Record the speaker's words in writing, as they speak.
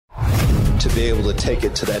to be able to take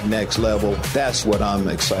it to that next level. That's what I'm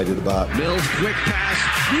excited about. Mills, quick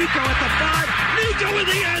pass. Nico at the 5. Nico in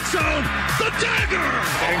the end zone. The dagger.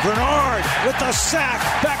 And Bernard with the sack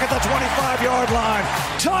back at the 25-yard line.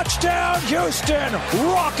 Touchdown, Houston.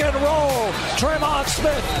 Rock and roll. Tremont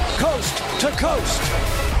Smith, coast to coast.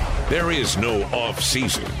 There is no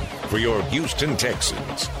off-season for your Houston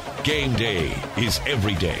Texans. Game day is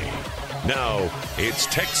every day. Now, it's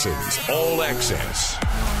Texans All Access.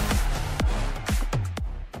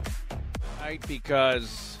 Right,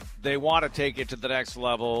 because they want to take it to the next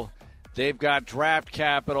level. They've got draft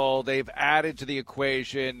capital. They've added to the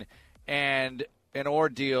equation, and an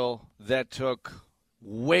ordeal that took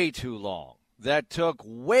way too long. That took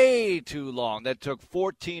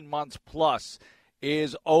 14 months plus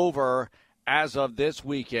is over as of this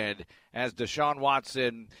weekend, as Deshaun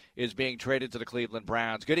Watson is being traded to the Cleveland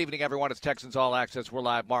Browns. Good evening, everyone. It's Texans All Access. We're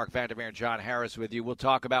live. Mark Vandermeer and John Harris with you. We'll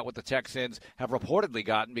talk about what the Texans have reportedly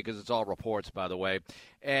gotten, because it's all reports, by the way.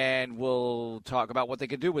 And we'll talk about what they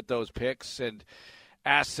can do with those picks and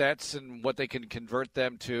assets and what they can convert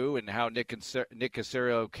them to, and how Nick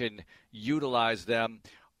Caserio can utilize them.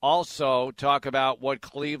 Also, talk about what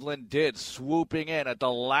Cleveland did, swooping in at the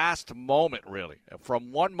last moment, really,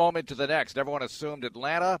 from one moment to the next. Everyone assumed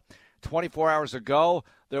Atlanta. 24 hours ago,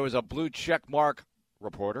 there was a blue checkmark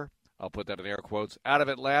reporter, I'll put that in air quotes, out of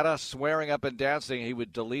Atlanta, swearing up and down, saying he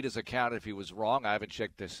would delete his account if he was wrong. I haven't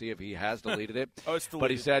checked to see if he has deleted it. Oh, it's deleted. But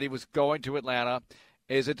he said he was going to Atlanta.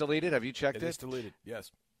 Is it deleted? Have you checked it? It is deleted, yes.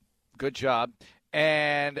 Good job.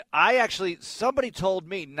 And somebody told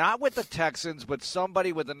me, not with the Texans, but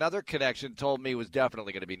somebody with another connection told me it was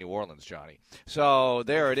definitely going to be New Orleans, Johnny. So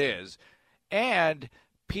there it is. And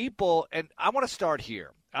people, and I want to start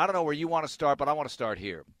here. I don't know where you want to start, but I want to start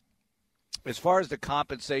here. As far as the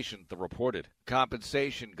compensation, the reported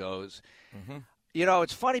compensation goes, you know,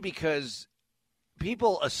 it's funny because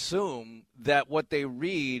people assume that what they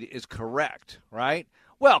read is correct, right?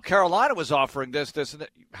 Well, Carolina was offering this, and that.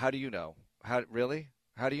 How do you know? Really?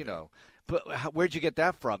 How do you know? But where'd you get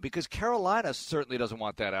that from? Because Carolina certainly doesn't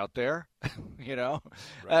want that out there, you know?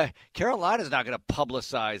 Right. Carolina's not going to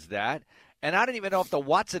publicize that. And I don't even know if the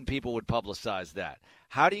Watson people would publicize that.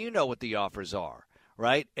 How do you know what the offers are,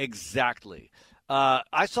 right? Exactly.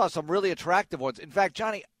 I saw some really attractive ones. In fact,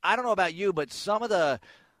 Johnny, I don't know about you, but some of the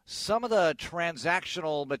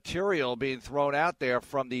transactional material being thrown out there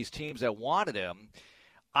from these teams that wanted him,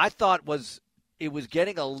 I thought it was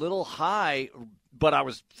getting a little high, but I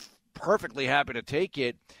was perfectly happy to take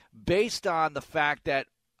it based on the fact that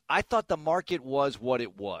I thought the market was what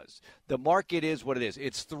it was. The market is what it is.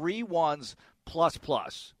 It's 3 1s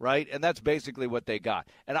plus, right? And that's basically what they got.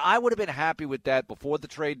 And I would have been happy with that before the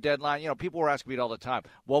trade deadline. You know, people were asking me all the time,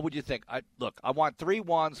 what would you think? I want 3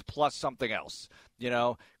 1s plus something else. You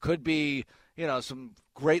know, could be, you know, some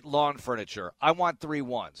great lawn furniture. I want 3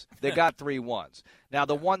 1s. They got 3 1s. Now,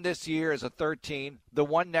 the one this year is a 13. The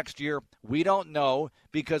one next year, we don't know,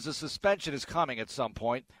 because the suspension is coming at some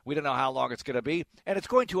point. We don't know how long it's going to be, and it's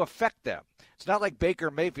going to affect them. It's not like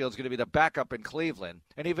Baker Mayfield's going to be the backup in Cleveland.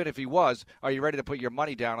 And even if he was, are you ready to put your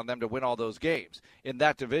money down on them to win all those games, in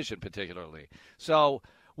that division particularly? So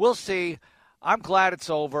we'll see. I'm glad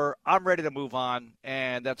it's over. I'm ready to move on,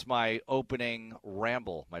 and that's my opening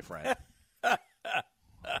ramble, my friend.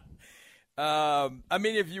 I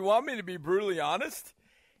mean, if you want me to be brutally honest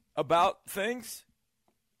about things,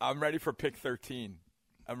 I'm ready for pick 13.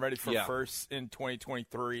 I'm ready for first in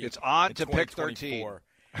 2023. It's on to pick 13.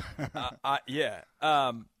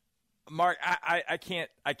 Mark, I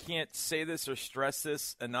can't say this or stress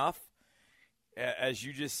this enough. As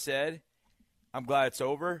you just said, I'm glad it's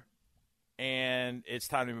over, and it's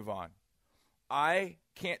time to move on. I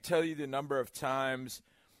can't tell you the number of times.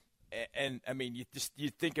 And I mean, you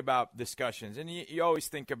think about discussions, and you always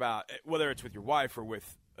think about, whether it's with your wife or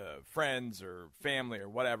with friends or family or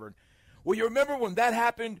whatever. Well, you remember when that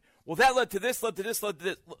happened? Well, that led to this, led to this, led to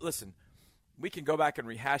this. Listen, we can go back and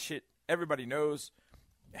rehash it. Everybody knows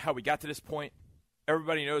how we got to this point.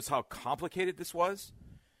 Everybody knows how complicated this was,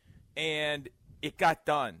 and it got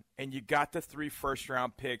done. And you got the 3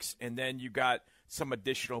 first-round picks, and then you got some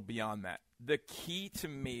additional beyond that. The key to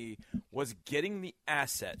me was getting the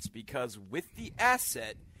assets, because with the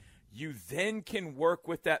asset, you then can work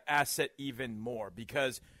with that asset even more,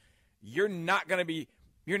 because you're not going to be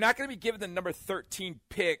given the number 13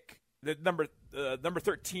 pick, the number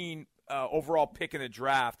 13 overall pick in the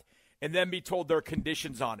draft, and then be told there are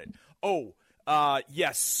conditions on it. Oh,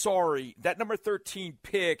 yes, sorry, that number 13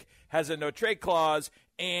 pick has a no trade clause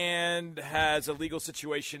and has a legal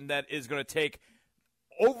situation that is going to take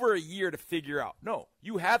over a year to figure out. No,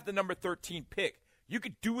 you have the number 13 pick. You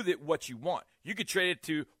could do with it what you want. You could trade it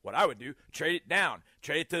to what I would do, trade it down,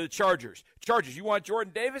 trade it to the Chargers. Chargers, you want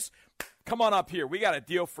Jordan Davis? Come on up here. We got a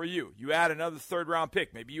deal for you. You add another third-round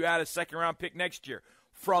pick. Maybe you add a second-round pick next year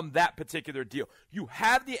from that particular deal. You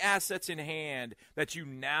have the assets in hand that you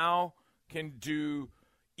now can do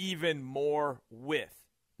even more with.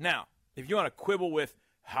 Now, if you want to quibble with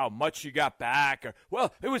how much you got back, or,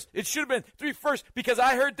 well, it should have been 3 firsts because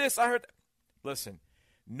I heard this, I heard that. Listen,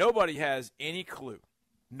 nobody has any clue.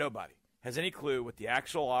 Nobody has any clue what the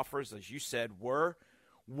actual offers, as you said, were,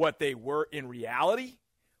 what they were in reality.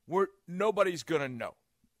 Nobody's going to know.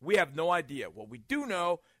 We have no idea. What we do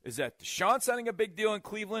know is that Deshaun signing a big deal in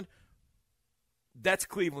Cleveland, that's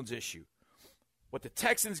Cleveland's issue. What the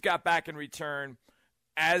Texans got back in return,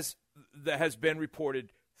 as that has been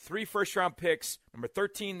reported, 3 first-round picks, number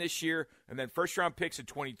 13 this year, and then first-round picks in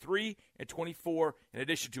 23 and 24, in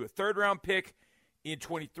addition to a third-round pick in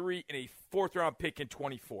 23 and a fourth-round pick in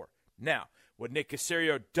 24. Now, what Nick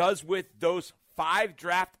Caserio does with those 5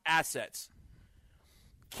 draft assets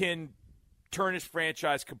can turn his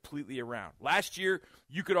franchise completely around. Last year,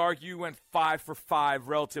 you could argue went 5 for 5,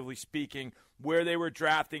 relatively speaking, where they were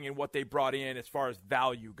drafting and what they brought in as far as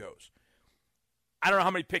value goes. I don't know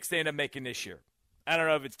how many picks they end up making this year. I don't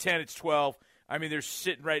know if it's 10, it's 12. I mean, they're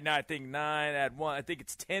sitting right now, I think 9 at 1. I think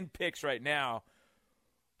it's 10 picks right now.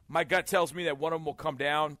 My gut tells me that one of them will come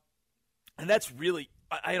down. And that's really,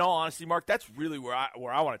 in all honesty, Mark, that's really where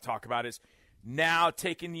I want to talk about is now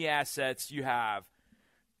taking the assets you have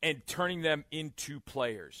and turning them into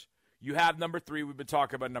players. You have number 3. We've been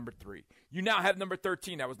talking about number 3. You now have number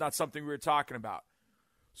 13. That was not something we were talking about.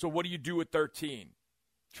 So what do you do with 13?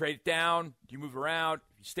 Trade it down? Do you move around?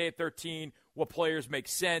 If you stay at 13, what players make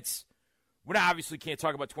sense? We obviously can't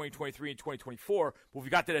talk about 2023 and 2024, but we've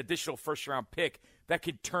got that additional first-round pick that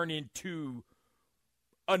could turn into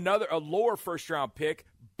a lower first-round pick,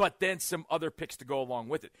 but then some other picks to go along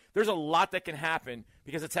with it. There's a lot that can happen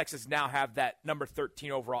because the Texans now have that number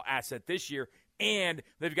 13 overall asset this year, and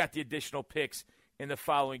they've got the additional picks in the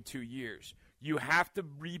following 2 years. You have to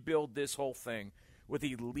rebuild this whole thing with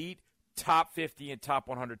elite top 50 and top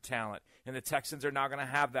 100 talent, and the Texans are now going to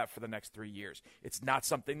have that for the next 3 years. It's not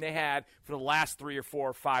something they had for the last 3 or 4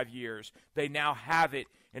 or 5 years. They now have it,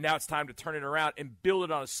 and now it's time to turn it around and build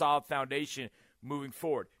it on a solid foundation moving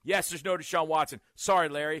forward. Yes, there's no Deshaun Watson. Sorry,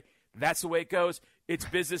 Larry. That's the way it goes. It's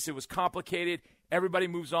business. It was complicated. Everybody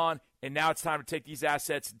moves on, and now it's time to take these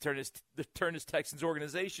assets and turn this Texans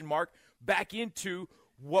organization, Mark, back into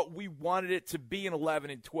what we wanted it to be in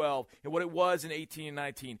 11 and 12 and what it was in 18 and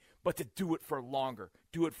 19, but to do it for longer,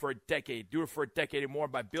 do it for a decade and more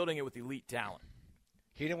by building it with elite talent.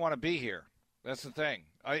 He didn't want to be here. That's the thing.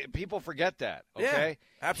 People forget that, okay?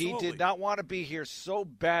 Yeah, absolutely. He did not want to be here so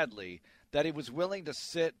badly that he was willing to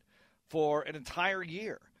sit for an entire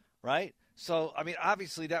year, right? So, I mean,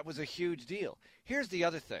 obviously that was a huge deal. Here's the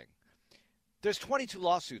other thing. There's 22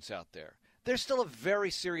 lawsuits out there. There's still a very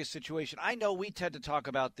serious situation. I know we tend to talk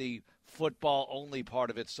about the football-only part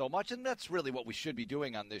of it so much, and that's really what we should be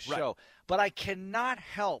doing on this show. But I cannot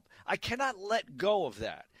let go of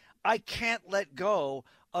that. I can't let go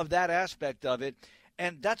of that aspect of it,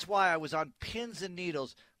 and that's why I was on pins and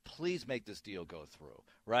needles. Please make this deal go through,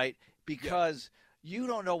 right? Because you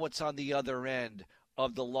don't know what's on the other end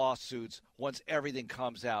of the lawsuits once everything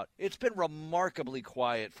comes out. It's been remarkably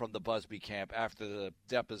quiet from the Busby camp after the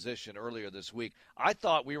deposition earlier this week. I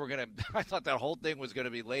thought that whole thing was going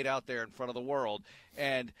to be laid out there in front of the world,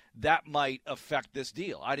 and that might affect this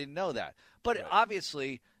deal. I didn't know that. But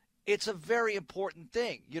obviously, it's a very important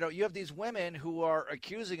thing. You know, you have these women who are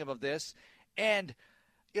accusing him of this, and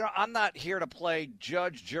I'm not here to play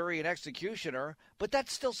judge, jury, and executioner, but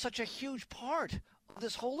that's still such a huge part of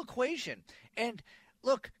this whole equation. And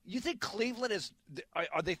look, you think Cleveland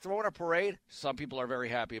are they throwing a parade? Some people are very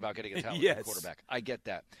happy about getting a talented quarterback. I get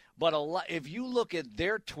that. But if you look at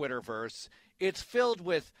their Twitterverse, it's filled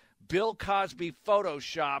with Bill Cosby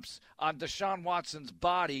photoshops on Deshaun Watson's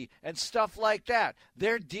body and stuff like that.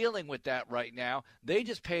 They're dealing with that right now. They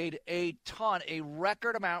just paid a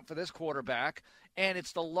record amount for this quarterback, and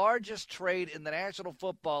it's the largest trade in the National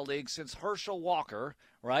Football League since Herschel Walker,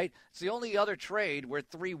 right? It's the only other trade where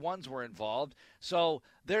 3 ones were involved. So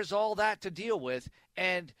there's all that to deal with.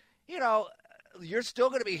 And, you're still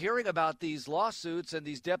going to be hearing about these lawsuits and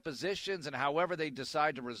these depositions and however they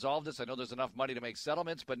decide to resolve this. I know there's enough money to make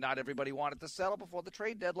settlements, but not everybody wanted to settle before the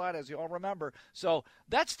trade deadline, as you all remember. So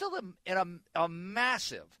that's still a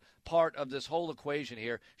massive part of this whole equation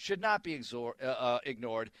here. Should not be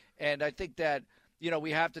ignored. And I think that,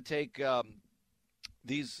 we have to take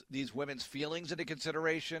these women's feelings into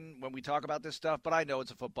consideration when we talk about this stuff, but I know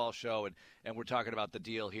it's a football show, and we're talking about the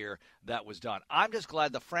deal here that was done. I'm just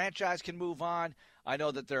glad the franchise can move on. I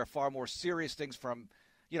know that there are far more serious things for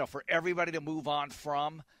everybody to move on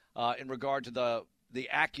from in regard to the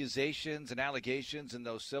accusations and allegations in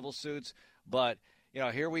those civil suits. But,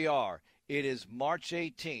 here we are. It is March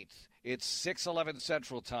 18th. It's 6:11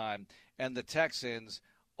 Central Time, and the Texans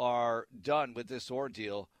are done with this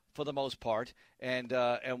ordeal for the most part, and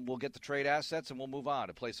we'll get the trade assets and we'll move on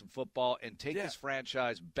to play some football and take this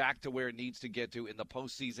franchise back to where it needs to get to in the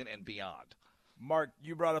postseason and beyond. Mark,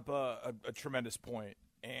 you brought up a tremendous point,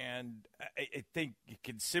 and I think it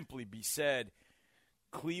can simply be said,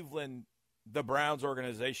 Cleveland, the Browns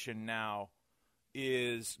organization now,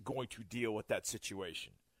 is going to deal with that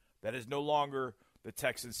situation. That is no longer the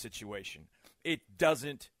Texans situation. It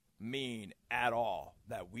doesn't mean at all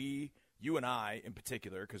that you and I in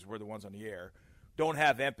particular, because we're the ones on the air, don't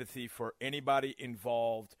have empathy for anybody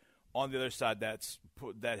involved on the other side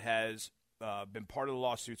that has been part of the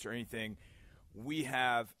lawsuits or anything. We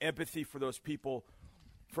have empathy for those people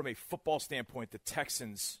from a football standpoint. The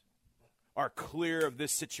Texans are clear of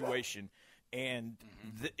this situation, and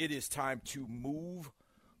it is time to move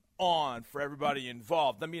on for everybody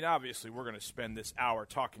involved. I mean, obviously, we're going to spend this hour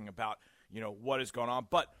talking about, what is going on,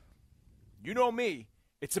 but you know me.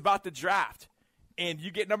 It's about the draft, and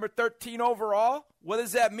you get number 13 overall. What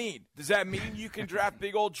does that mean? Does that mean you can draft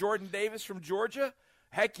big old Jordan Davis from Georgia?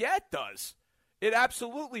 Heck yeah, it does. It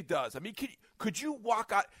absolutely does. I mean, could you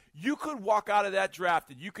walk out? You could walk out of that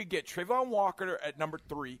draft, and you could get Trayvon Walker at number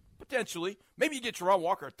 3, potentially. Maybe you get Trayvon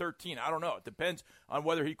Walker at 13. I don't know. It depends on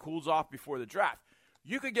whether he cools off before the draft.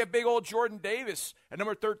 You could get big old Jordan Davis at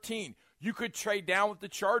number 13. You could trade down with the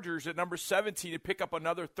Chargers at number 17 and pick up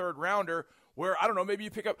another third-rounder where, I don't know, maybe you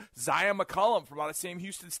pick up Zion McCollum from out of same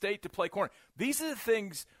Houston State to play corner. These are the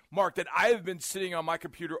things, Mark, that I have been sitting on my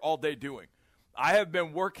computer all day doing. I've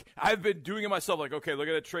been doing it myself, like, okay, look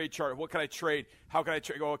at a trade chart. What can I trade? How can I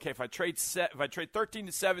trade? Go, okay, if I trade 13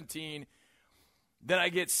 to 17, then I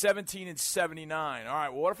get 17 and 79. All right,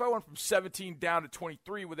 well, what if I went from 17 down to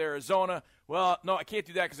 23 with Arizona? Well, no, I can't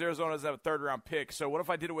do that because Arizona doesn't have a third-round pick. So what if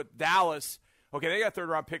I did it with Dallas? Okay, they got a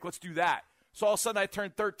third-round pick. Let's do that. So all of a sudden I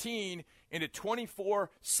turned 13 into 24,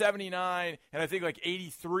 79, and I think like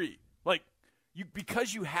 83. Like,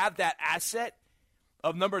 because you have that asset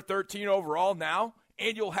of number 13 overall now,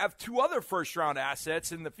 and you'll have 2 other first-round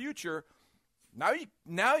assets in the future,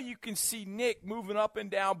 now you can see Nick moving up and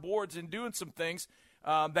down boards and doing some things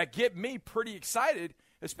that get me pretty excited,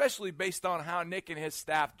 especially based on how Nick and his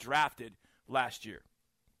staff drafted last year.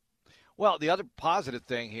 Well, the other positive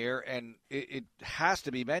thing here, and it has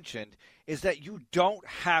to be mentioned, is that you don't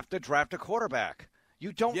have to draft a quarterback.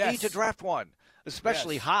 You don't need to draft one,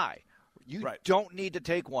 especially high. You don't need to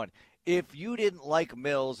take one. If you didn't like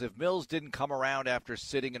Mills, if Mills didn't come around after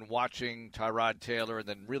sitting and watching Tyrod Taylor and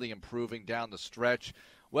then really improving down the stretch,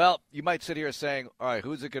 well, you might sit here saying, all right,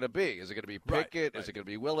 who's it going to be? Is it going to be Pickett? Is it going to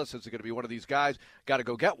be Willis? Is it going to be one of these guys? Got to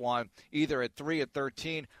go get one, either at 3 or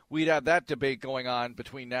 13. We'd have that debate going on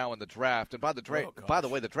between now and the draft. And by the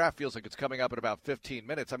way, the draft feels like it's coming up in about 15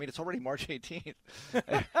 minutes. I mean, it's already March 18th.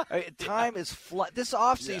 Time is this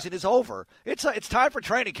offseason is over. It's time for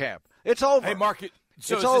training camp. It's over. Hey, Mark,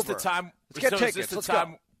 so it's is over. This the time? Let's get tickets. Let's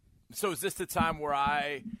go. So is this the time where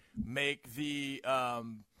I make the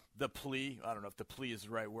plea? I don't know if the plea is the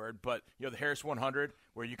right word, but the Harris 100,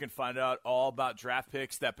 where you can find out all about draft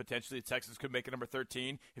picks that potentially the Texans could make at number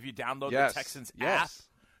 13. If you download the Texans app,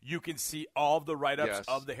 you can see all of the write-ups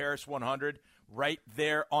of the Harris 100 right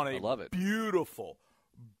there on a beautiful,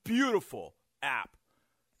 beautiful app.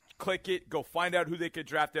 Click it. Go find out who they could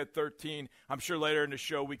draft at 13. I'm sure later in the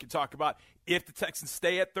show we can talk about if the Texans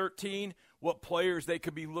stay at 13, what players they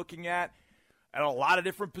could be looking at a lot of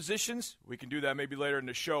different positions. We can do that maybe later in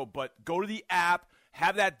the show. But go to the app,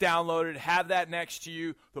 have that downloaded, have that next to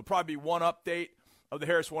you. There'll probably be one update of the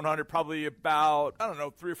Harris 100 probably about,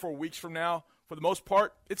 3 or 4 weeks from now. For the most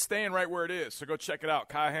part, it's staying right where it is. So go check it out.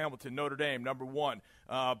 Kyle Hamilton, Notre Dame, number 1.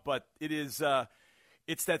 But it is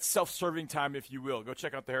it's that self-serving time, if you will. Go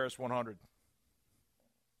check out the Harris 100.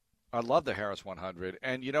 I love the Harris 100.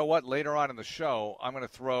 And you know what? Later on in the show, I'm going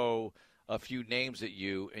to throw a few names at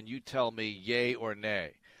you, and you tell me yay or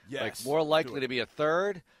nay. Yes. Like more likely to be a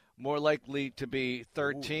third, more likely to be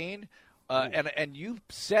 13. And you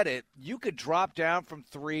said it. You could drop down from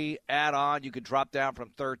 3, add on. You could drop down from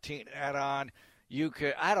 13, add on. You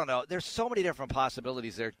could, I don't know. There's so many different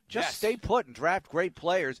possibilities there. Just Yes. stay put and draft great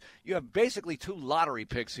players. You have basically 2 lottery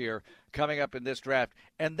picks here coming up in this draft.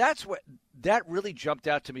 And that really jumped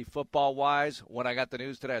out to me football-wise when I got the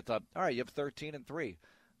news today. I thought, all right, you have 13-3.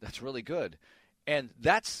 That's really good. And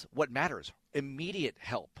that's what matters. Immediate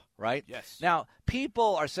help, right? Yes. Now,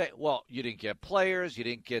 people are saying, well, you didn't get players, you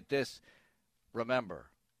didn't get this. Remember,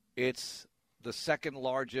 it's the second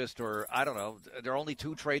largest, or I don't know, there are only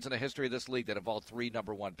 2 trades in the history of this league that involve 3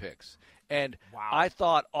 number 1 picks. And Wow. I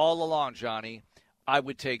thought all along, Johnny, I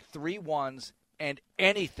would take 3 1s and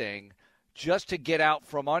anything just to get out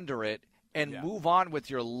from under it and move on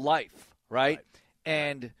with your life, right?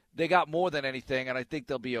 And they got more than anything, and I think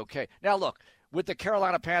they'll be okay. Now, look, with the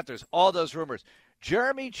Carolina Panthers, all those rumors,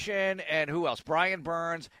 Jeremy Chin and who else? Brian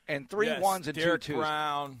Burns and 3 1s and Derek 2 2s.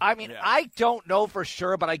 Brown. I mean, I don't know for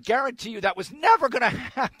sure, but I guarantee you that was never going to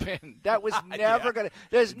happen. That was never going to.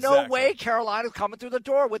 There's no way Carolina's coming through the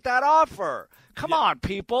door with that offer. Come on,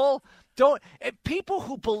 people. People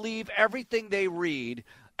who believe everything they read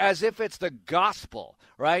as if it's the gospel,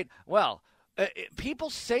 right? Well,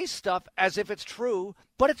 people say stuff as if it's true,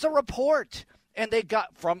 but it's a report. And they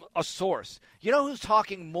got from a source. You know who's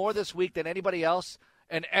talking more this week than anybody else?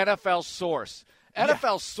 An NFL source.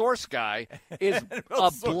 NFL source guy is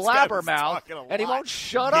a blabbermouth, and he won't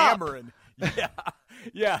shut up.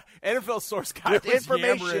 Yeah. NFL source guy With was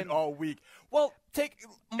information yammering all week. Well, Mark,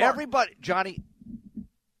 everybody, Johnny.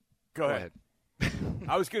 Go ahead.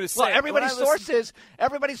 I was going to say. Well,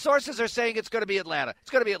 everybody's sources are saying it's going to be Atlanta. It's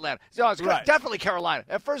going to be Atlanta. So it's definitely Carolina.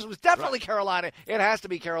 At first, it was definitely Carolina. It has to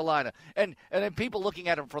be Carolina. And then people looking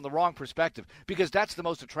at it from the wrong perspective, because that's the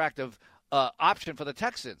most attractive option for the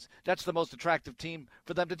Texans. That's the most attractive team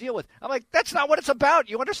for them to deal with. I'm like, that's not what it's about.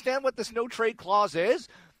 You understand what this no-trade clause is?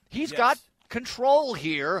 He's got control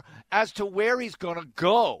here as to where he's going to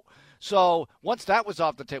go. So once that was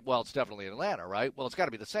off the table, well, it's definitely Atlanta, right? Well, it's got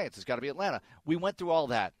to be the Saints. It's got to be Atlanta. We went through all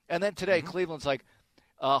that. And then today, Cleveland's like,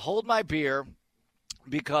 hold my beer,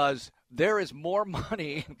 because there is more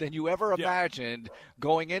money than you ever imagined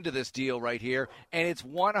going into this deal right here, and it's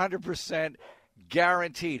 100%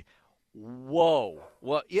 guaranteed. Whoa.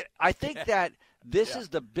 Well, I think that this is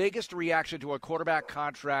the biggest reaction to a quarterback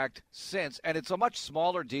contract since, and it's a much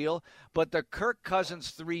smaller deal, but the Kirk Cousins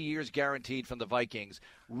 3 years guaranteed from the Vikings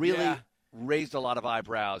really raised a lot of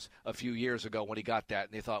eyebrows a few years ago when he got that,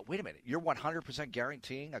 and they thought, wait a minute, you're 100%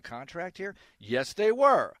 guaranteeing a contract here? Yes, they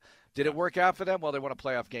were. Did it work out for them? Well, they won a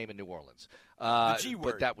playoff game in New Orleans. The G word,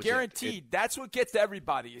 but that was guaranteed. That's what gets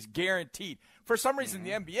everybody, is guaranteed. For some reason,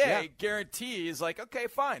 the NBA, guarantee is like, okay,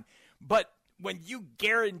 fine. But when you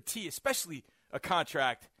guarantee, especially a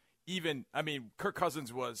contract, Kirk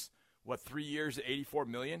Cousins was, 3 years at $84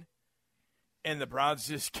 million? And the Browns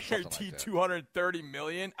just guaranteed $230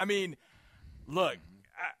 million? I mean, look,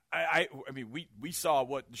 we saw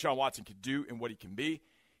what Deshaun Watson could do and what he can be.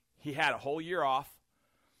 He had a whole year off.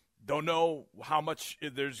 Don't know how much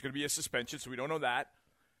there's going to be a suspension, so we don't know that.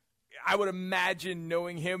 I would imagine,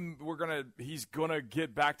 knowing him, he's going to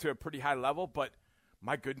get back to a pretty high level, but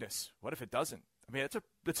my goodness, what if it doesn't? I mean,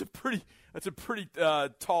 that's a pretty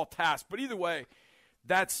tall task. But either way,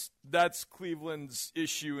 that's Cleveland's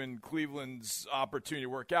issue and Cleveland's opportunity to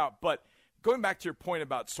work out. But going back to your point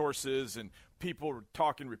about sources and people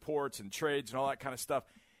talking reports and trades and all that kind of stuff,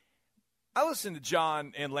 I listen to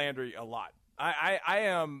John and Landry a lot. I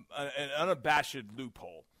am an unabashed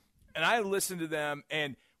loophole, and I listen to them.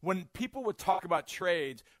 And when people would talk about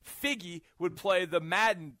trades, Figgy would play the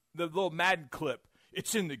little Madden clip.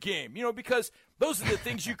 It's in the game, because those are the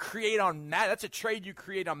things you create on Madden. That's a trade you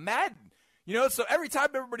create on Madden, So every time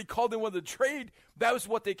everybody called in with a trade, that was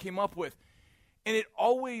what they came up with. And it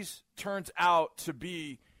always turns out to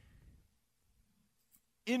be,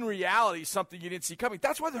 in reality, something you didn't see coming.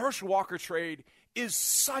 That's why the Herschel Walker trade is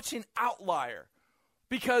such an outlier,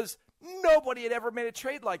 because nobody had ever made a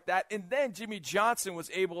trade like that. And then Jimmy Johnson was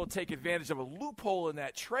able to take advantage of a loophole in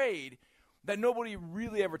that trade that nobody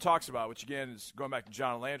really ever talks about, which, again, is going back to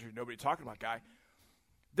John Landry, nobody talking about guy.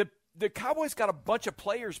 The Cowboys got a bunch of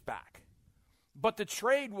players back. But the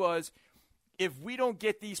trade was, if we don't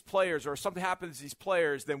get these players or something happens to these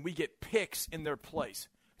players, then we get picks in their place.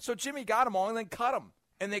 So Jimmy got them all and then cut them.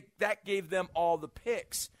 And that gave them all the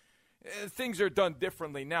picks. Things are done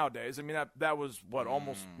differently nowadays. I mean, that was,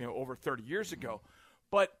 almost over 30 years ago.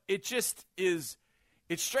 But it just is –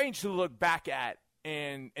 it's strange to look back at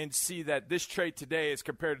and see that this trade today is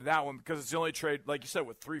compared to that one, because it's the only trade, like you said,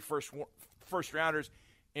 with 3 first-rounders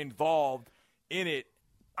involved in it.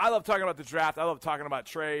 I love talking about the draft. I love talking about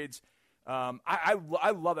trades. I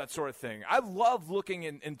love that sort of thing. I love looking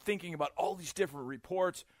and thinking about all these different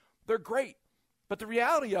reports. They're great. But the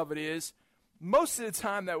reality of it is, most of the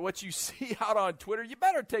time that what you see out on Twitter, you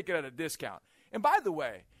better take it at a discount. And by the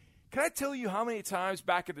way, can I tell you how many times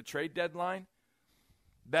back at the trade deadline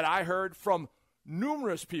that I heard from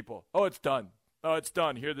numerous people, "Oh, it's done. Oh, it's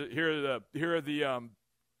done. Here's the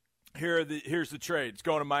trade. It's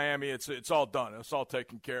going to Miami. It's all done. It's all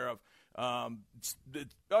taken care of.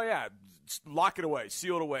 Lock it away,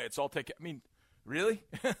 seal it away. It's all taken." I mean, really?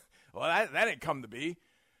 Well, that didn't come to be.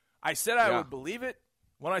 I said I would believe it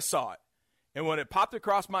when I saw it, and when it popped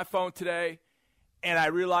across my phone today, and I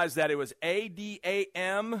realized that it was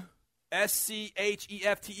ADAMSCHEFTER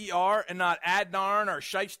and not Adnan or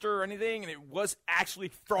Shyster or anything, and it was actually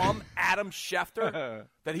from Adam Schefter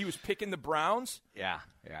that he was picking the Browns. Yeah.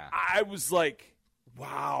 I was like,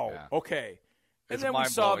 wow, okay. And It's then we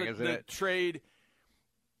saw mind-blowing, the trade.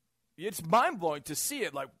 It's mind-blowing to see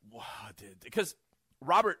it. Like, wow, dude. Because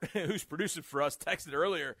Robert, who's producing for us, texted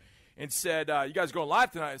earlier and said, "You guys going live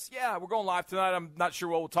tonight?" I said, "Yeah, we're going live tonight. I'm not sure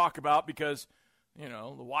what we'll talk about because,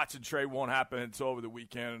 the Watson trade won't happen until over the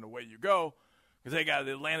weekend, and away you go. Because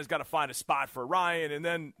Atlanta's got to find a spot for Ryan." And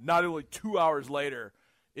then not only 2 hours later,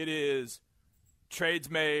 it is trades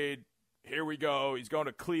made. Here we go. He's going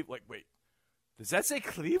to Cleveland. Wait, does that say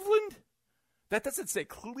Cleveland? That doesn't say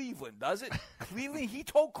Cleveland, does it? Cleveland? He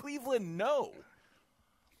told Cleveland no.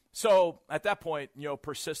 So at that point,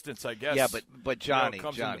 persistence, I guess. Yeah, but Johnny,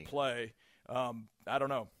 comes into play. I don't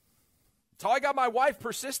know. That's how I got my wife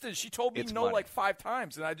persistent. She told me no like 5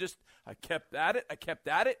 times, and I kept at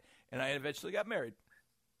it. And I eventually got married.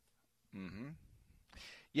 Mm-hmm.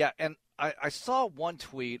 Yeah, and I saw one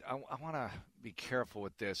tweet. I want to be careful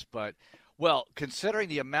with this, but, well, considering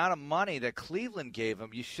the amount of money that Cleveland gave him,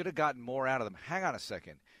 you should have gotten more out of them. Hang on a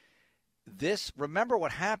second. Remember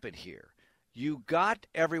what happened here. You got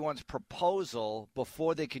everyone's proposal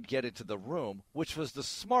before they could get into the room, which was the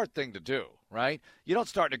smart thing to do, right? You don't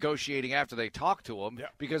start negotiating after they talk to them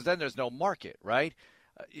because then there's no market, right?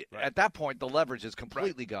 At that point, the leverage is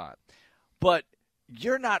completely gone. But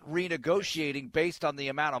you're not renegotiating based on the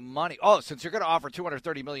amount of money. Oh, since you're going to offer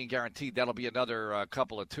 $230 million guaranteed, that'll be another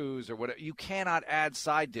couple of twos or whatever. You cannot add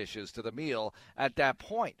side dishes to the meal at that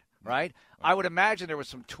point, right? I would imagine there was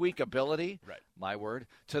some tweakability, my word,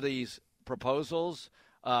 to these proposals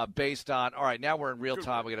based on, all right, now we're in real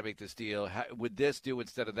time. We're going to make this deal. Would this do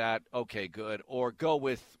instead of that? Okay, good. Or go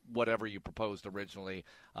with whatever you proposed originally.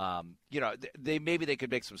 Maybe they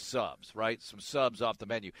could make some subs, right? Some subs off the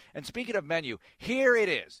menu. And speaking of menu, here it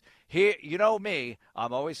is. Here, you know me,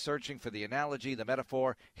 I'm always searching for the analogy, the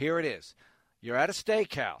metaphor. Here it is. You're at a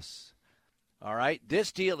steakhouse. All right,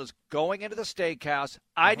 this deal is going into the steakhouse.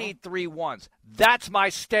 I need 3 ones. That's my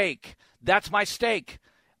steak.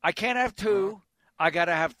 I can't have 2. I got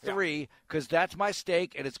to have 3 because that's my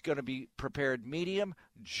steak, and it's going to be prepared medium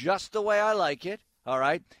just the way I like it, all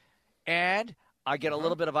right? And I get a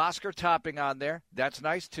little bit of Oscar topping on there. That's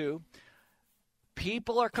nice, too.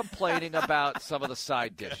 People are complaining about some of the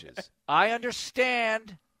side dishes. I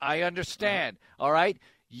understand, all right?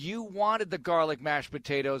 You wanted the garlic mashed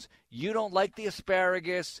potatoes. You don't like the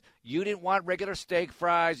asparagus. You didn't want regular steak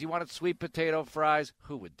fries. You wanted sweet potato fries.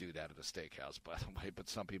 Who would do that at a steakhouse, by the way? But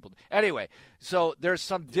some people. Anyway, so there's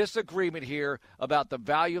some disagreement here about the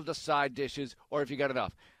value of the side dishes or if you got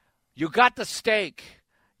enough. You got the steak.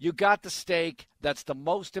 That's the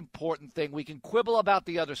most important thing. We can quibble about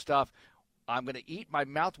the other stuff. I'm going to eat my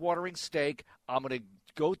mouth-watering steak. I'm going to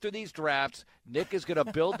go through these drafts. Nick is going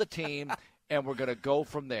to build the team. And we're going to go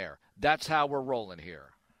from there. That's how we're rolling here.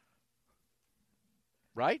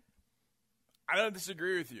 Right? I don't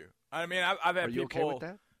disagree with you. I mean, I've had people. Okay with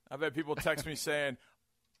that? I've had people text me saying,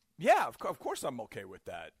 "Yeah, of course I'm okay with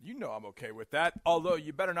that. You know I'm okay with that. Although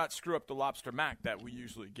you better not screw up the lobster mac that we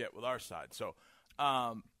usually get with our side." So,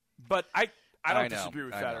 but I don't disagree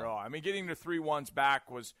with that at all. I mean, getting the 3 ones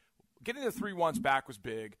back was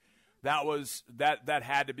big. That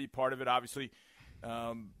had to be part of it, obviously.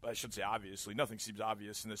 I should say obviously. Nothing seems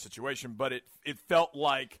obvious in this situation, but it felt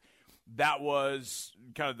like that was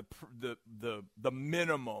kind of the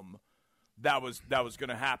minimum that was going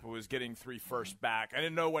to happen, was getting 3 first back. I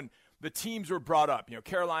didn't know when the teams were brought up.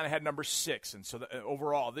 Carolina had number 6, and so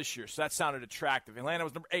overall this year, so that sounded attractive. Atlanta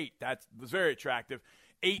was number 8. That was very attractive.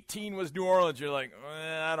 18 was New Orleans. You're like,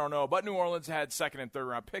 I don't know, but New Orleans had 2nd and 3rd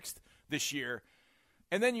round picks this year.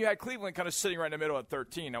 And then you had Cleveland kind of sitting right in the middle at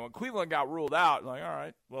 13. Now, when Cleveland got ruled out, like, all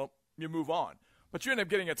right, well, you move on. But you end up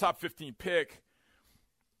getting a top 15 pick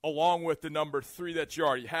along with the number 3 that you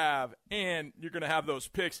already have, and you're going to have those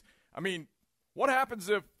picks. I mean, what happens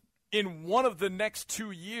if in one of the next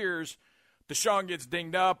 2 years Deshaun gets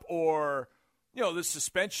dinged up or, the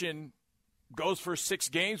suspension goes for 6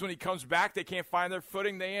 games. When he comes back, they can't find their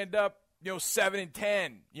footing. They end up,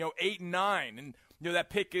 7-10, 8-9, and that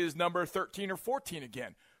pick is number 13 or 14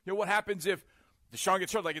 again. What happens if Deshaun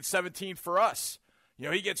gets hurt, like it's 17 for us?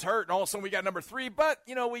 He gets hurt, and all of a sudden we got number 3, but,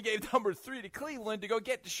 we gave number 3 to Cleveland to go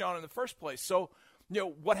get Deshaun in the first place. So,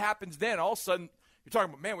 what happens then? All of a sudden, you're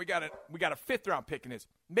talking about, man, we got a 5th-round pick in this.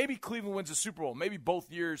 Maybe Cleveland wins the Super Bowl. Maybe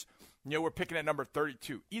both years, we're picking at number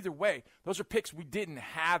 32. Either way, those are picks we didn't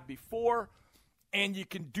have before, and you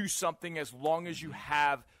can do something as long as you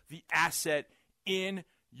have the asset in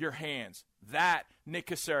your hands. That Nick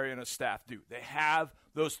Caserio and his staff do. They have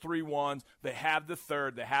those 3 ones. They have the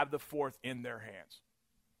 3rd. They have the 4th in their hands.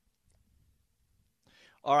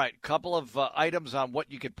 All right, couple of items on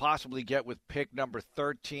what you could possibly get with pick number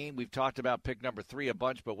 13. We've talked about pick number 3 a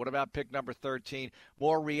bunch, but what about pick number 13?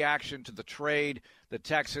 More reaction to the trade. The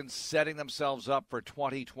Texans setting themselves up for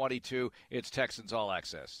 2022. It's Texans All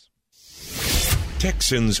Access.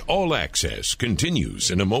 Texans All Access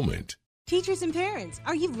continues in a moment. Teachers and parents,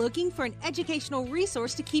 are you looking for an educational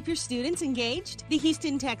resource to keep your students engaged? The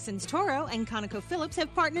Houston Texans Toro and ConocoPhillips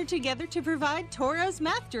have partnered together to provide Toro's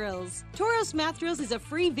Math Drills. Toro's Math Drills is a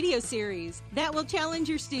free video series that will challenge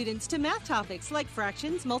your students to math topics like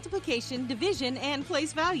fractions, multiplication, division, and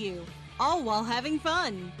place value, all while having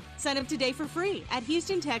fun. Sign up today for free at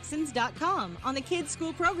HoustonTexans.com on the Kids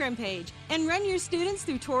School Program page and run your students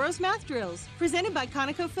through Toro's Math Drills, presented by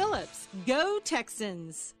ConocoPhillips. Go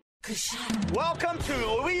Texans! Welcome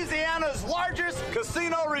to Louisiana's largest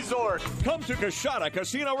casino resort. Come to Coshada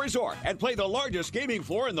Casino Resort and play the largest gaming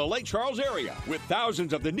floor in the Lake Charles area with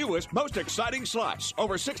thousands of the newest, most exciting slots,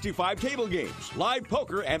 over 65 table games, live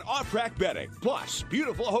poker, and off-track betting. Plus,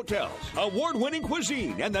 beautiful hotels, award-winning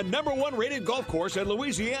cuisine, and the #1 rated golf course in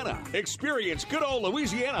Louisiana. Experience good old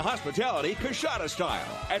Louisiana hospitality Coshada style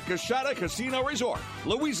at Coshada Casino Resort,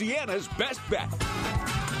 Louisiana's best bet.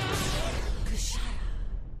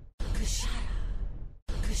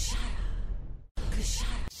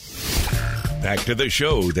 Back to the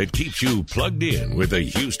show that keeps you plugged in with the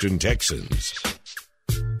Houston Texans.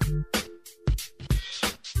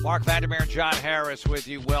 Mark Vandermeer and John Harris with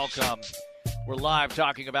you. Welcome. We're live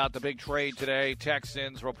talking about the big trade today.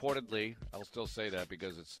 Texans reportedly, I'll still say that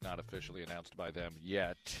because it's not officially announced by them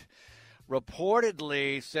yet,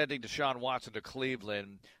 reportedly sending Deshaun Watson to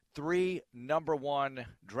Cleveland. 3 #1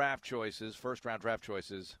 draft choices, first-round draft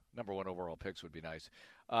choices, #1 overall picks would be nice.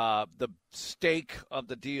 The stake of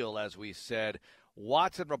the deal, as we said,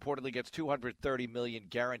 Watson reportedly gets $230 million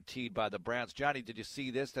guaranteed by the Browns. Johnny, did you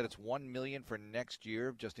see this, that it's $1 million for next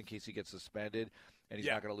year, just in case he gets suspended, and he's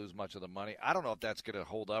not going to lose much of the money? I don't know if that's going to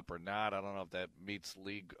hold up or not. I don't know if that meets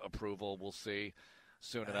league approval. We'll see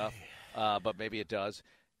soon enough, but maybe it does.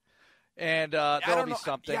 And there'll be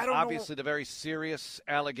something. Obviously, the very serious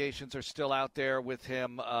allegations are still out there with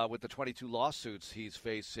him, with the 22 lawsuits he's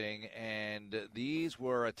facing. And these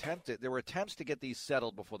were attempted. There were attempts to get these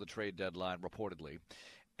settled before the trade deadline, reportedly.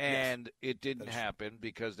 And it didn't happen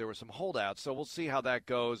because there were some holdouts. So we'll see how that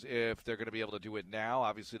goes, if they're going to be able to do it now.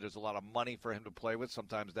 Obviously, there's a lot of money for him to play with.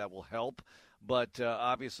 Sometimes that will help. But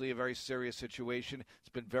obviously, a very serious situation. It's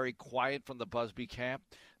been very quiet from the Busby camp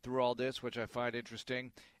through all this, which I find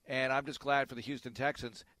interesting. And I'm just glad for the Houston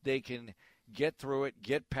Texans they can get through it,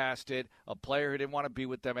 get past it. A player who didn't want to be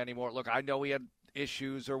with them anymore. Look, I know he had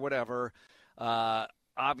issues or whatever.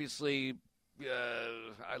 Obviously,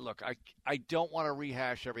 I don't want to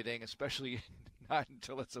rehash everything, especially not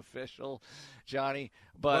until it's official, Johnny.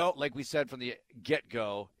 But like we said from the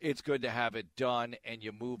get-go, it's good to have it done, and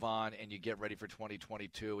you move on, and you get ready for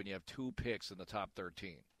 2022, and you have 2 picks in the top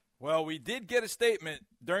 13. Well, we did get a statement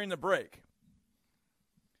during the break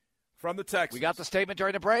from the Texans. We got the statement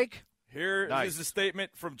during the break? Here is the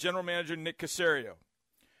statement from General Manager Nick Caserio.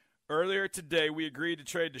 Earlier today, we agreed to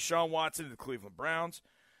trade Deshaun Watson to the Cleveland Browns.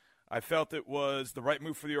 I felt it was the right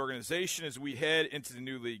move for the organization as we head into the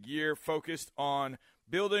new league year, focused on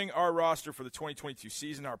building our roster for the 2022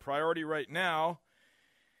 season. Our priority right now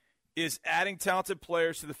is adding talented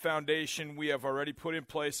players to the foundation we have already put in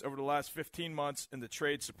place over the last 15 months, and the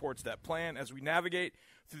trade supports that plan. As we navigate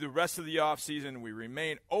through the rest of the offseason, we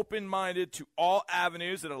remain open-minded to all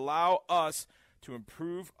avenues that allow us to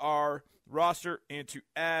improve our roster and to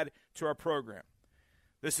add to our program.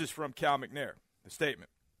 This is from Cal McNair, the statement.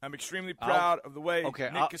 I'm extremely proud of the way Nick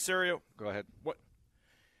Caserio. Go ahead.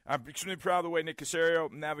 I'm extremely proud of the way Nick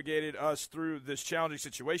Caserio navigated us through this challenging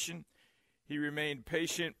situation. He remained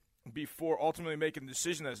patient before ultimately making the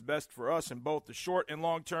decision that's best for us in both the short and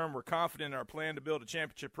long term. We're confident in our plan to build a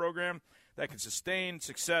championship program that can sustain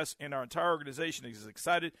success, and our entire organization is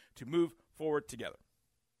excited to move forward together.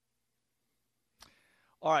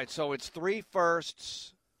 All right, so it's 3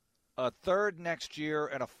 firsts, a third next year,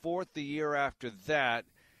 and a fourth the year after that.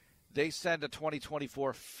 They send a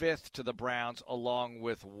 2024 fifth to the Browns along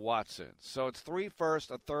with Watson. So it's 3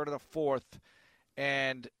 firsts, a third, and a fourth.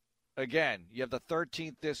 And, again, you have the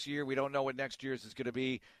 13th this year. We don't know what next year's is going to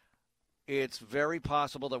be. It's very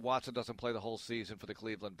possible that Watson doesn't play the whole season for the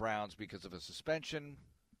Cleveland Browns because of a suspension,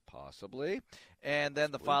 possibly. And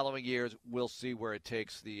then the following years, we'll see where it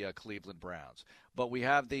takes the Cleveland Browns. But we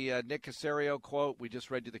have the Nick Caserio quote. We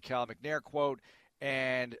just read you the Cal McNair quote.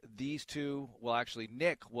 And these two, well, actually,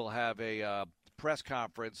 Nick will have a press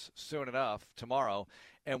conference soon enough tomorrow,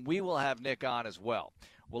 and we will have Nick on as well.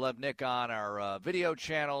 We'll have Nick on our video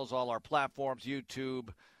channels, all our platforms, YouTube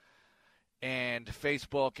and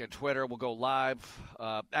Facebook and Twitter. We'll go live.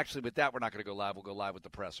 Actually, with that, we're not going to go live. We'll go live with the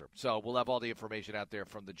presser. So we'll have all the information out there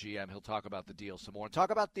from the GM. He'll talk about the deal some more and talk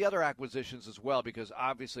about the other acquisitions as well because,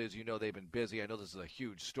 obviously, as you know, they've been busy. I know this is a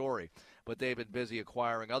huge story, but they've been busy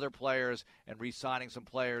acquiring other players and re-signing some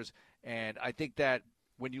players. And I think that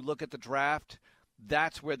when you look at the draft,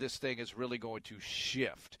 that's where this thing is really going to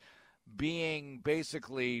shift. Being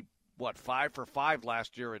basically – 5 for 5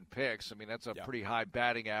 last year in picks. I mean, that's a pretty high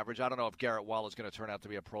batting average. I don't know if Garrett Wall is going to turn out to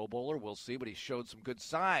be a Pro Bowler. We'll see, but he showed some good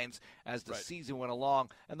signs as the season went along.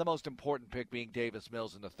 And the most important pick being Davis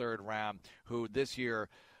Mills in the 3rd round, who this year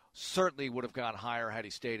certainly would have gone higher had he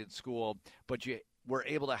stayed in school. But you were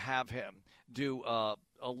able to have him do a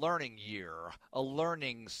learning year, a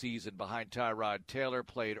learning season behind Tyrod Taylor.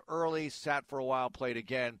 Played early, sat for a while, played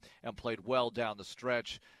again, and played well down the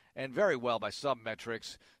stretch. And very well by some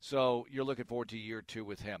metrics. So you're looking forward to year 2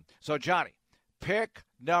 with him. So, Johnny, pick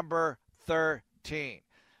number 13.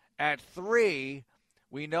 At 3,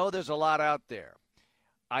 we know there's a lot out there.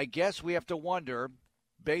 I guess we have to wonder,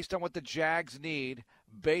 based on what the Jags need,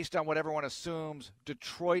 based on what everyone assumes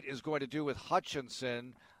Detroit is going to do with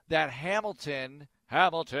Hutchinson, that Hamilton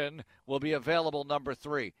will be available number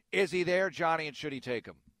 3. Is he there, Johnny, and should he take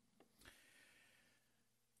him?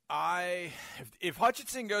 If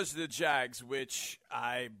Hutchinson goes to the Jags, which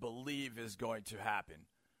I believe is going to happen,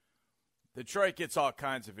 Detroit gets all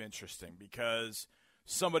kinds of interesting because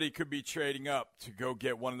somebody could be trading up to go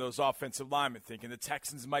get one of those offensive linemen, thinking the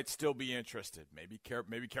Texans might still be interested. Maybe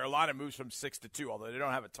Carolina moves from 6 to 2, although they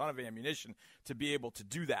don't have a ton of ammunition to be able to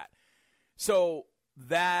do that. So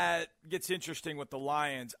that gets interesting with the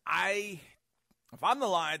Lions. If I'm the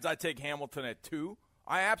Lions, I take Hamilton at 2.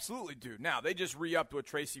 I absolutely do. Now, they just re-upped with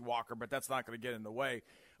Tracy Walker, but that's not going to get in the way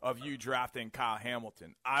of you drafting Kyle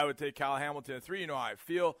Hamilton. I would take Kyle Hamilton at 3. You know how I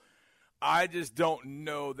feel. I just don't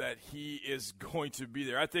know that he is going to be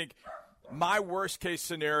there. I think my worst-case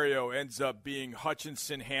scenario ends up being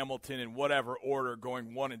Hutchinson, Hamilton, in whatever order,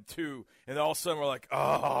 going 1 and 2, and all of a sudden we're like,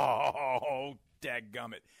 oh,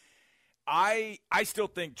 dadgummit. I still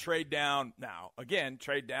think trade down. Now, again,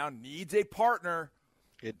 trade down needs a partner.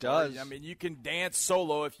 It does. I mean, you can dance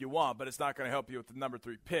solo if you want, but it's not going to help you with the number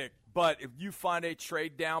 3 pick. But if you find a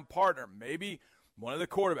trade-down partner, maybe one of the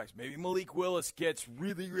quarterbacks, maybe Malik Willis gets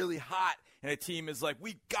really, really hot, and a team is like,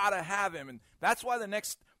 we got to have him. And that's why the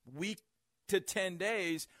next week to 10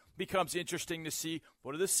 days becomes interesting to see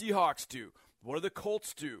what do the Seahawks do? What do the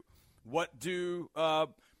Colts do? What do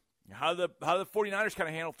how do the 49ers kind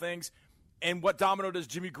of handle things? And what domino does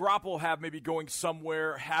Jimmy Garoppolo have maybe going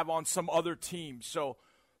somewhere, have on some other team? So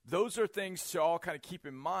those are things to all kind of keep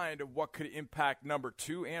in mind of what could impact number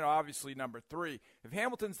 2 and obviously number 3. If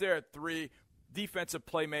Hamilton's there at 3, defensive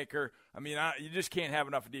playmaker, I mean, you just can't have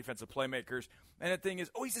enough defensive playmakers. And the thing is,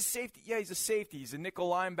 he's a safety. Yeah, he's a safety. He's a nickel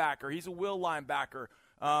linebacker. He's a will linebacker.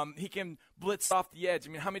 He can blitz off the edge.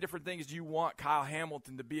 I mean, how many different things do you want Kyle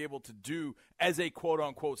Hamilton to be able to do as a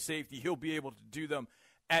quote-unquote safety? He'll be able to do them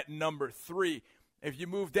at number 3. If you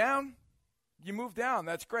move down,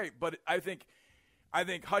 That's great. But I think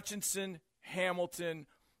Hutchinson, Hamilton,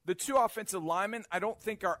 the 2 offensive linemen, I don't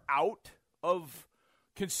think are out of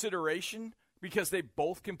consideration because they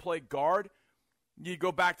both can play guard. You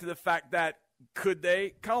go back to the fact that could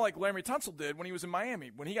they, kind of like Laremy Tunsil did when he was in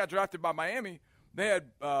Miami. When he got drafted by Miami, they had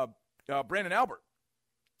Brandon Albert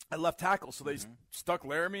at left tackle. So they stuck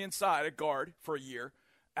Laremy inside at guard for a year.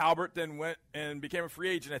 Albert then went and became a free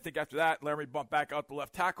agent. I think after that, Laremy bumped back out the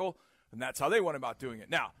left tackle, and that's how they went about doing it.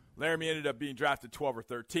 Now, Laremy ended up being drafted 12 or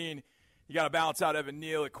 13. You got to balance out Evan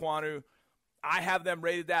Neal, Ekwonu. I have them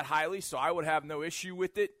rated that highly, so I would have no issue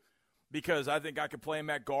with it because I think I could play him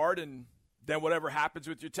at guard, and then whatever happens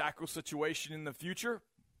with your tackle situation in the future,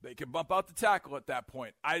 they can bump out the tackle at that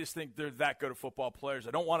point. I just think they're that good of football players.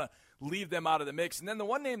 I don't want to leave them out of the mix. And then the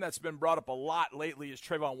one name that's been brought up a lot lately is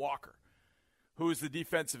Trayvon Walker, who is the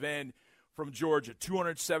defensive end from Georgia,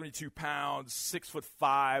 272 pounds,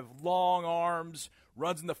 6'5", long arms,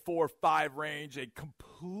 runs in the 4.5 range, a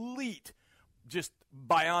complete, just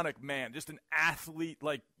bionic man, just an athlete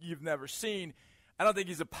like you've never seen. I don't think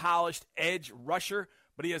he's a polished edge rusher,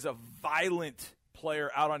 but he is a violent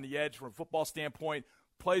player out on the edge from a football standpoint,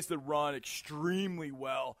 plays the run extremely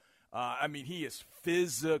well. He is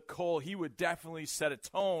physical. He would definitely set a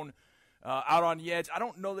tone out on the edge. I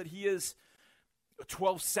don't know that he is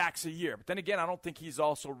 12 sacks a year. But then again, I don't think he's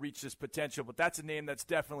also reached his potential. But that's a name that's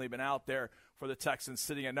definitely been out there for the Texans,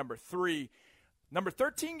 sitting at number 3. Number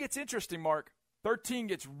 13 gets interesting, Mark. 13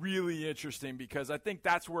 gets really interesting because I think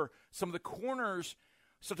that's where some of the corners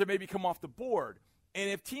start to maybe come off the board. And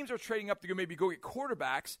if teams are trading up to maybe go get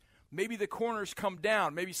quarterbacks, maybe the corners come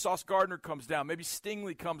down. Maybe Sauce Gardner comes down. Maybe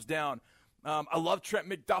Stingley comes down. I love Trent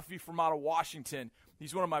McDuffie from out of Washington.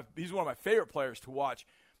 He's one of my favorite players to watch.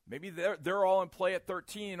 Maybe they're all in play at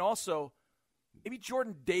 13. And also, maybe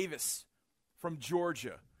Jordan Davis from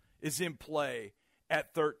Georgia is in play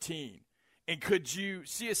at 13. And could you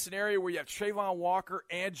see a scenario where you have Trayvon Walker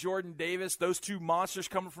and Jordan Davis, those two monsters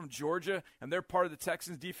coming from Georgia, and they're part of the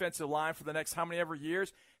Texans' defensive line for the next how many ever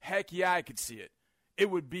years? Heck yeah, I could see it. It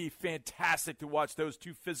would be fantastic to watch those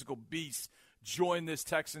two physical beasts join this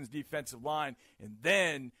Texans defensive line. And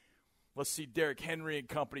then let's see Derrick Henry and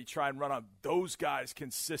company try and run on those guys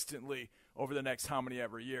consistently over the next how many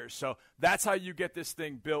ever years. So that's how you get this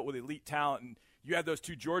thing built with elite talent. And you had those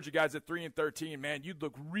two Georgia guys at 3 and 13. Man, you'd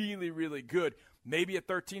look really, really good. Maybe at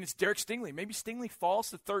 13 it's Derek Stingley. Maybe Stingley falls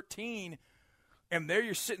to 13, and there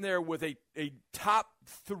you're sitting there with a top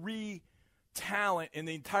 3 talent in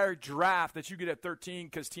the entire draft that you get at 13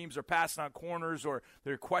 because teams are passing on corners or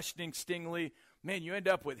they're questioning Stingley. Man, you end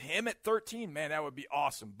up with him at 13. Man, that would be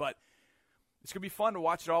awesome. But it's going to be fun to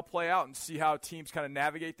watch it all play out and see how teams kind of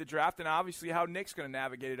navigate the draft and obviously how Nick's going to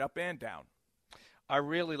navigate it up and down. I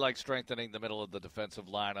really like strengthening the middle of the defensive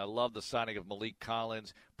line. I love the signing of Malik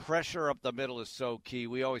Collins. Pressure up the middle is so key.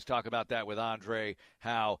 We always talk about that with Andre,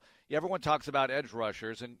 how everyone talks about edge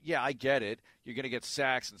rushers, and yeah, I get it. You're going to get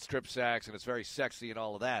sacks and strip sacks, and it's very sexy and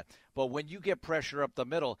all of that. But when you get pressure up the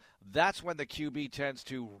middle, that's when the QB tends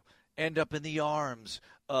to end up in the arms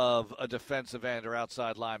of a defensive end or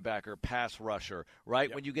outside linebacker, pass rusher, right?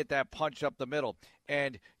 Yep. When you get that punch up the middle.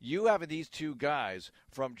 And you having these two guys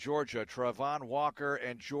from Georgia, Trayvon Walker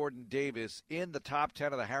and Jordan Davis, in the top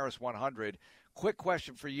 10 of the Harris 100, quick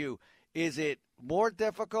question for you. Is it more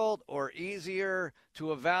difficult or easier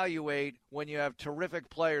to evaluate when you have terrific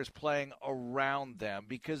players playing around them?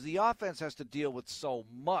 Because the offense has to deal with so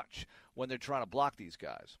much when they're trying to block these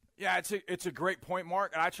guys. Yeah, it's a great point,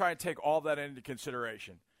 Mark, and I try and take all that into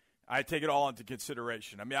consideration. I take it all into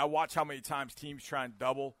consideration. I mean, I watch how many times teams try and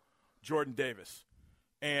double Jordan Davis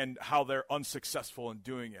and how they're unsuccessful in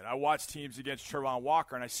doing it. I watch teams against Trayvon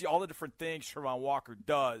Walker, and I see all the different things Trayvon Walker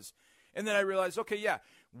does. And then I realize, okay, yeah,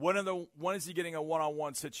 when is he getting a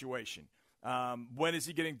one-on-one situation? When is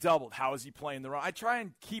he getting doubled? How is he playing the run? I try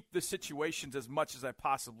and keep the situations as much as I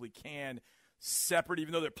possibly can separate,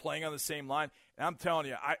 even though they're playing on the same line. And I'm telling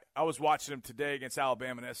you, I was watching them today against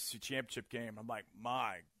Alabama in the SEC championship game. I'm like,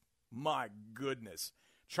 my goodness.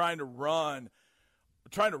 Trying to run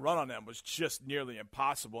on them was just nearly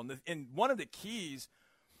impossible. And one of the keys,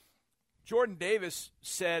 Jordan Davis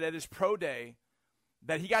said at his pro day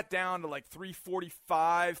that he got down to like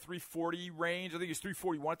 345, 340 range. I think it was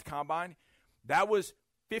 341 at the combine. That was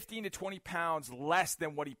 15 to 20 pounds less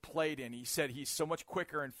than what he played in. He said he's so much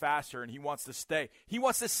quicker and faster, and he wants to stay. He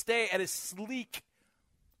wants to stay at a sleek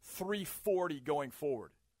 340 going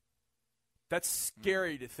forward. That's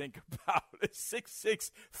scary to think about. A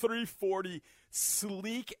 6'6", 340,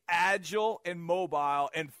 sleek, agile, and mobile,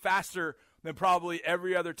 and faster than probably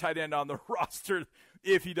every other tight end on the roster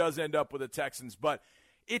if he does end up with the Texans. But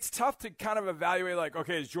it's tough to kind of evaluate, like,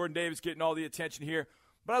 okay, is Jordan Davis getting all the attention here?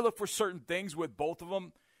 But I look for certain things with both of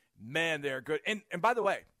them. Man, they're good. And by the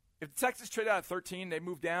way, if the Texans trade out at 13, they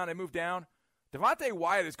move down. Devontae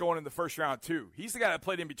Wyatt is going in the first round, too. He's the guy that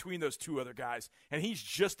played in between those two other guys, and he's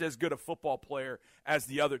just as good a football player as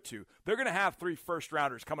the other two. They're going to have 3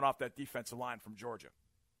 first-rounders coming off that defensive line from Georgia.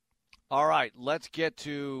 All right, let's get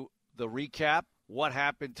to the recap. What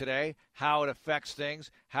happened today, how it affects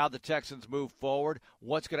things, how the Texans move forward,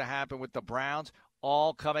 what's going to happen with the Browns,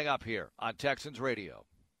 all coming up here on Texans Radio.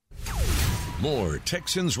 More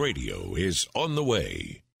Texans Radio is on the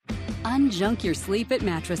way. Unjunk your sleep at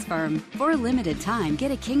Mattress Firm. For a limited time,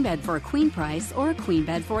 get a king bed for a queen price or a queen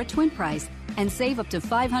bed for a twin price. and save up to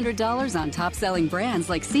 $500 on top-selling brands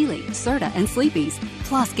like Sealy, Serta, and Sleepy's.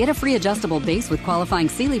 Plus, get a free adjustable base with qualifying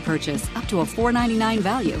Sealy purchase up to a $499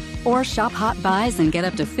 value. Or shop Hot Buys and get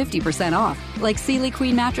up to 50% off, like Sealy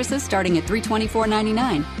Queen mattresses starting at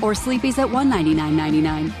 $324.99 or Sleepy's at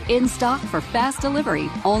 $199.99. In stock for fast delivery,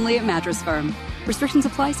 only at Mattress Firm. Restrictions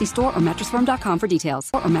apply. See store or mattressfirm.com for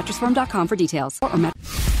details.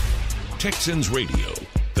 Texans Radio.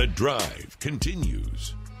 The Drive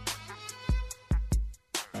continues.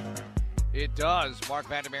 It does. Mark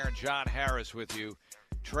Vandermeer and John Harris with you.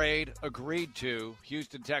 Trade agreed to.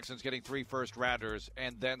 Houston Texans getting 3 first-rounders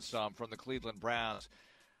and then some from the Cleveland Browns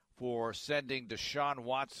for sending Deshaun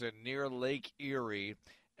Watson near Lake Erie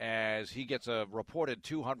as he gets a reported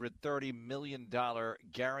 $230 million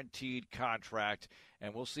guaranteed contract.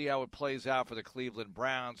 And we'll see how it plays out for the Cleveland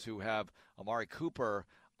Browns, who have Amari Cooper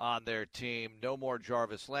on their team. No more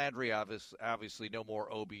Jarvis Landry, obviously no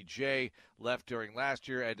more OBJ. Left during last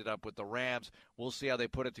year, ended up with the Rams. We'll see how they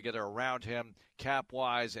put it together around him,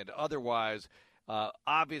 cap-wise and otherwise.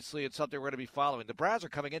 Obviously, it's something we're going to be following. The Browns are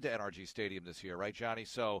coming into NRG Stadium this year, right, Johnny?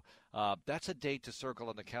 So that's a date to circle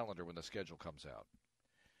on the calendar when the schedule comes out.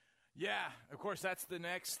 Yeah, of course, that's the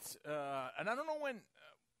next and I don't know when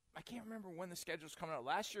I can't remember when the schedule's coming out.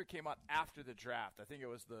 Last year it came out after the draft. I think it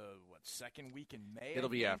was the, second week in May? It'll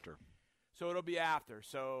be after. So it'll be after.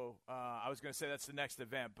 So I was going to say that's the next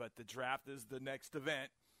event, but the draft is the next event.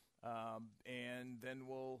 And then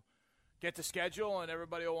we'll get the schedule, and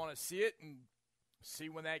everybody will want to see it and see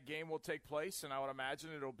when that game will take place. And I would imagine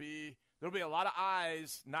there'll be a lot of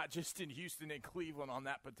eyes, not just in Houston and Cleveland, on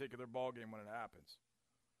that particular ball game when it happens.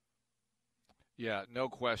 Yeah, no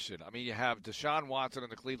question. I mean, you have Deshaun Watson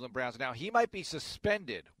and the Cleveland Browns. Now, he might be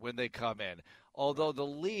suspended when they come in, although the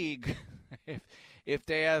league, if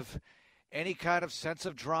they have any kind of sense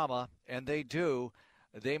of drama, and they do,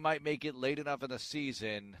 they might make it late enough in the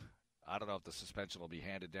season. I don't know if the suspension will be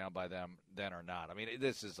handed down by them then or not. I mean,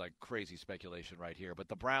 this is like crazy speculation right here. But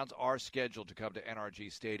the Browns are scheduled to come to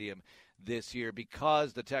NRG Stadium this year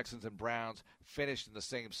because the Texans and Browns finished in the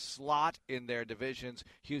same slot in their divisions.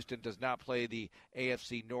 Houston does not play the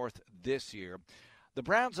AFC North this year. The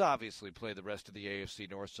Browns obviously play the rest of the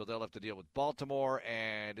AFC North, so they'll have to deal with Baltimore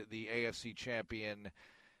and the AFC champion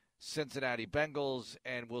Cincinnati Bengals,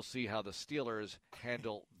 and we'll see how the Steelers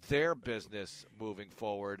handle their business moving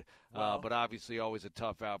forward. But obviously always a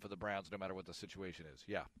tough out for the Browns no matter what the situation is.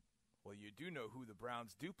 Yeah. Well, you do know who the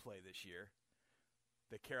Browns do play this year.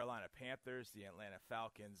 The Carolina Panthers, the Atlanta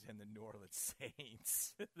Falcons, and the New Orleans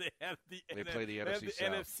Saints. They play the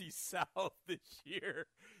NFC South this year.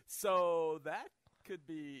 So that could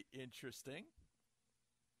be interesting.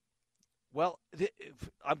 Well,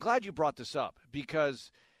 I'm glad you brought this up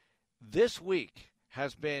because this week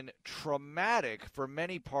has been traumatic for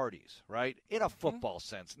many parties, right? In a football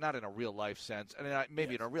sense, not in a real-life sense. And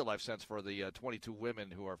maybe in a real-life sense for the 22 women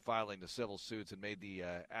who are filing the civil suits and made the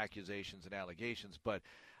accusations and allegations. But,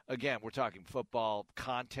 again, we're talking football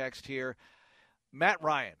context here. Matt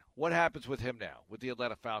Ryan, what happens with him now with the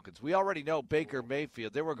Atlanta Falcons? We already know Baker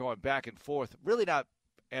Mayfield. They were going back and forth, really not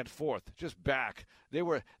and forth, just back. They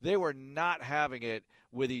were not having it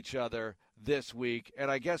with each other this week. And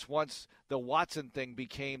I guess once the Watson thing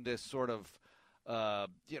became this sort of,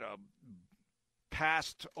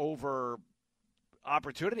 passed over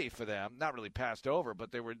opportunity for them, not really passed over,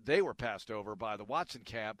 but they were passed over by the Watson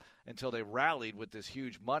camp until they rallied with this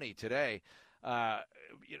huge money today.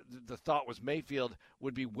 The thought was Mayfield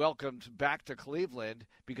would be welcomed back to Cleveland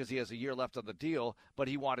because he has a year left on the deal, but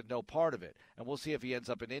he wanted no part of it. And we'll see if he ends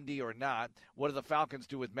up in Indy or not. What do the Falcons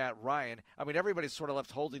do with Matt Ryan? I mean, everybody's sort of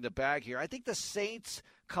left holding the bag here. I think the Saints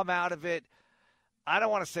come out of it, I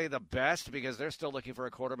don't want to say the best because they're still looking for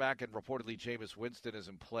a quarterback, and reportedly Jameis Winston is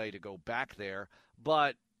in play to go back there.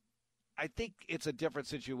 But I think it's a different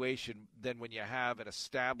situation than when you have an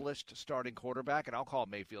established starting quarterback, and I'll call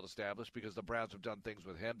Mayfield established because the Browns have done things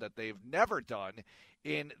with him that they've never done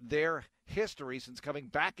in their history since coming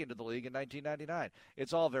back into the league in 1999.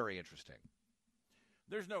 It's all very interesting.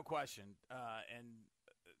 There's no question.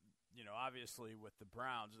 Obviously with the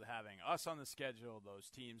Browns having us on the schedule, those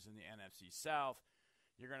teams in the NFC South,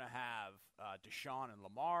 you're going to have Deshaun and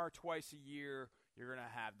Lamar twice a year. You're going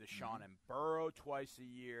to have Deshaun and Burrow twice a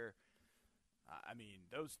year. I mean,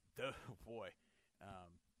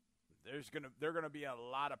 they're gonna be a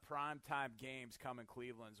lot of primetime games coming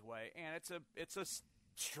Cleveland's way, and it's a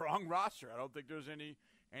strong roster. I don't think there's any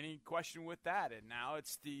question with that. And now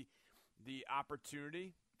it's the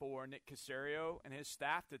opportunity for Nick Caserio and his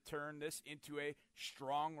staff to turn this into a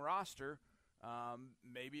strong roster.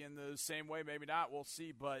 Maybe in the same way, maybe not. We'll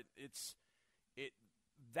see. But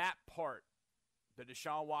that part The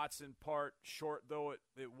Deshaun Watson part, short though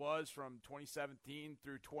it was from 2017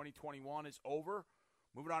 through 2021, is over.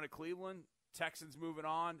 Moving on to Cleveland. Texans moving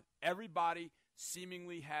on. Everybody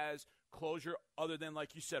seemingly has closure other than,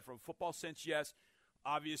 like you said, from a football sense, yes.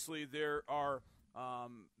 Obviously, there are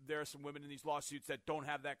some women in these lawsuits that don't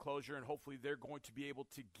have that closure, and hopefully they're going to be able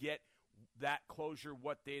to get that closure,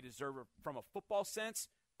 what they deserve from a football sense,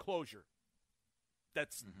 closure.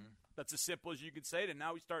 That's as simple as you can say it. And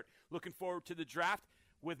now we start looking forward to the draft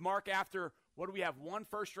with Mark after, what do we have, 1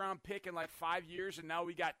 first-round pick in like 5 years, and now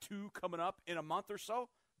we got 2 coming up in a month or so?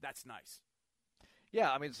 That's nice. Yeah,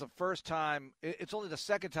 I mean, it's the first time – it's only the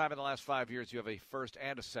second time in the last 5 years you have a first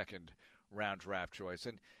and a second-round draft choice.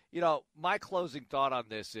 And, my closing thought on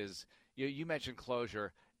this is, you mentioned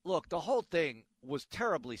closure. Look, the whole thing was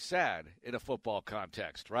terribly sad in a football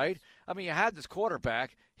context, right? I mean, you had this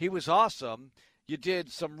quarterback. He was awesome. You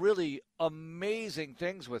did some really amazing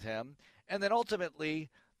things with him. And then ultimately,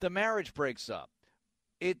 the marriage breaks up.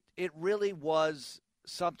 It really was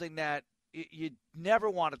something that you never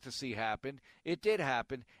wanted to see happen. It did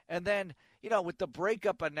happen. And then, with the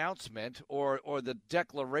breakup announcement or the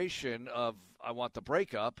declaration of I want the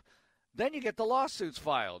breakup, then you get the lawsuits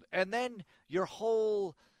filed. And then your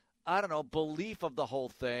whole, belief of the whole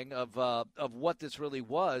thing, of what this really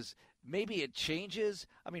was, maybe it changes.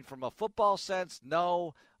 I mean, from a football sense,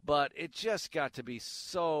 no, but it just got to be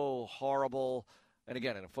so horrible. And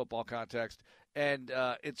again, in a football context. And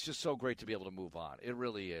it's just so great to be able to move on. It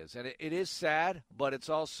really is. And it is sad, but it's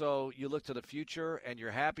also, you look to the future, and you're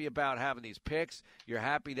happy about having these picks. You're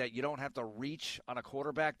happy that you don't have to reach on a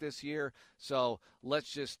quarterback this year. So let's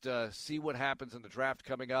just see what happens in the draft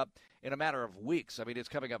coming up in a matter of weeks. I mean, it's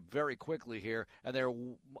coming up very quickly here, and there are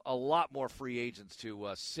a lot more free agents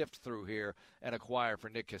to sift through here and acquire for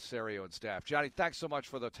Nick Caserio and staff. Johnny, thanks so much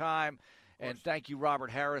for the time. And thank you, Robert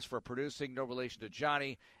Harris, for producing. No relation to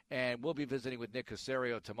Johnny. And we'll be visiting with Nick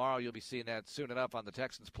Caserio tomorrow. You'll be seeing that soon enough on the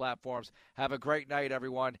Texans platforms. Have a great night,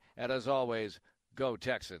 everyone. And as always, go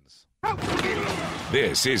Texans.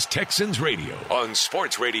 This is Texans Radio on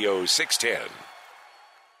Sports Radio 610.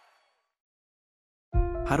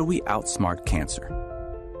 How do we outsmart cancer?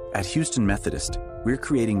 At Houston Methodist, we're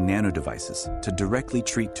creating nanodevices to directly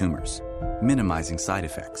treat tumors, minimizing side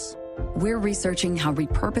effects. We're researching how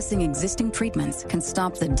repurposing existing treatments can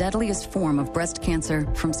stop the deadliest form of breast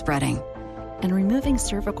cancer from spreading. And removing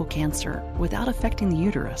cervical cancer without affecting the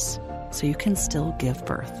uterus, so you can still give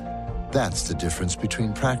birth. That's the difference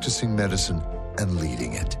between practicing medicine and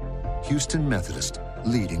leading it. Houston Methodist,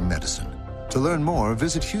 leading medicine. To learn more,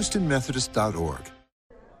 visit houstonmethodist.org.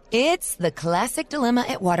 It's the classic dilemma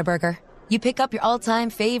at Whataburger. You pick up your all-time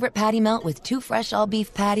favorite patty melt with 2 fresh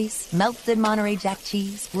all-beef patties, melted Monterey Jack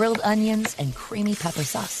cheese, grilled onions, and creamy pepper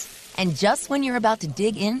sauce. And just when you're about to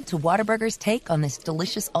dig into Whataburger's take on this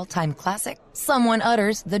delicious all-time classic, someone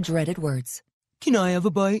utters the dreaded words. Can I have a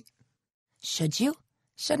bite? Should you?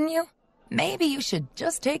 Shouldn't you? Maybe you should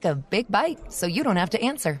just take a big bite so you don't have to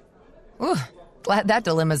answer. Ooh, glad that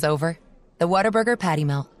dilemma's over. The Whataburger patty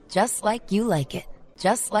melt, just like you like it.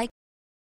 Just like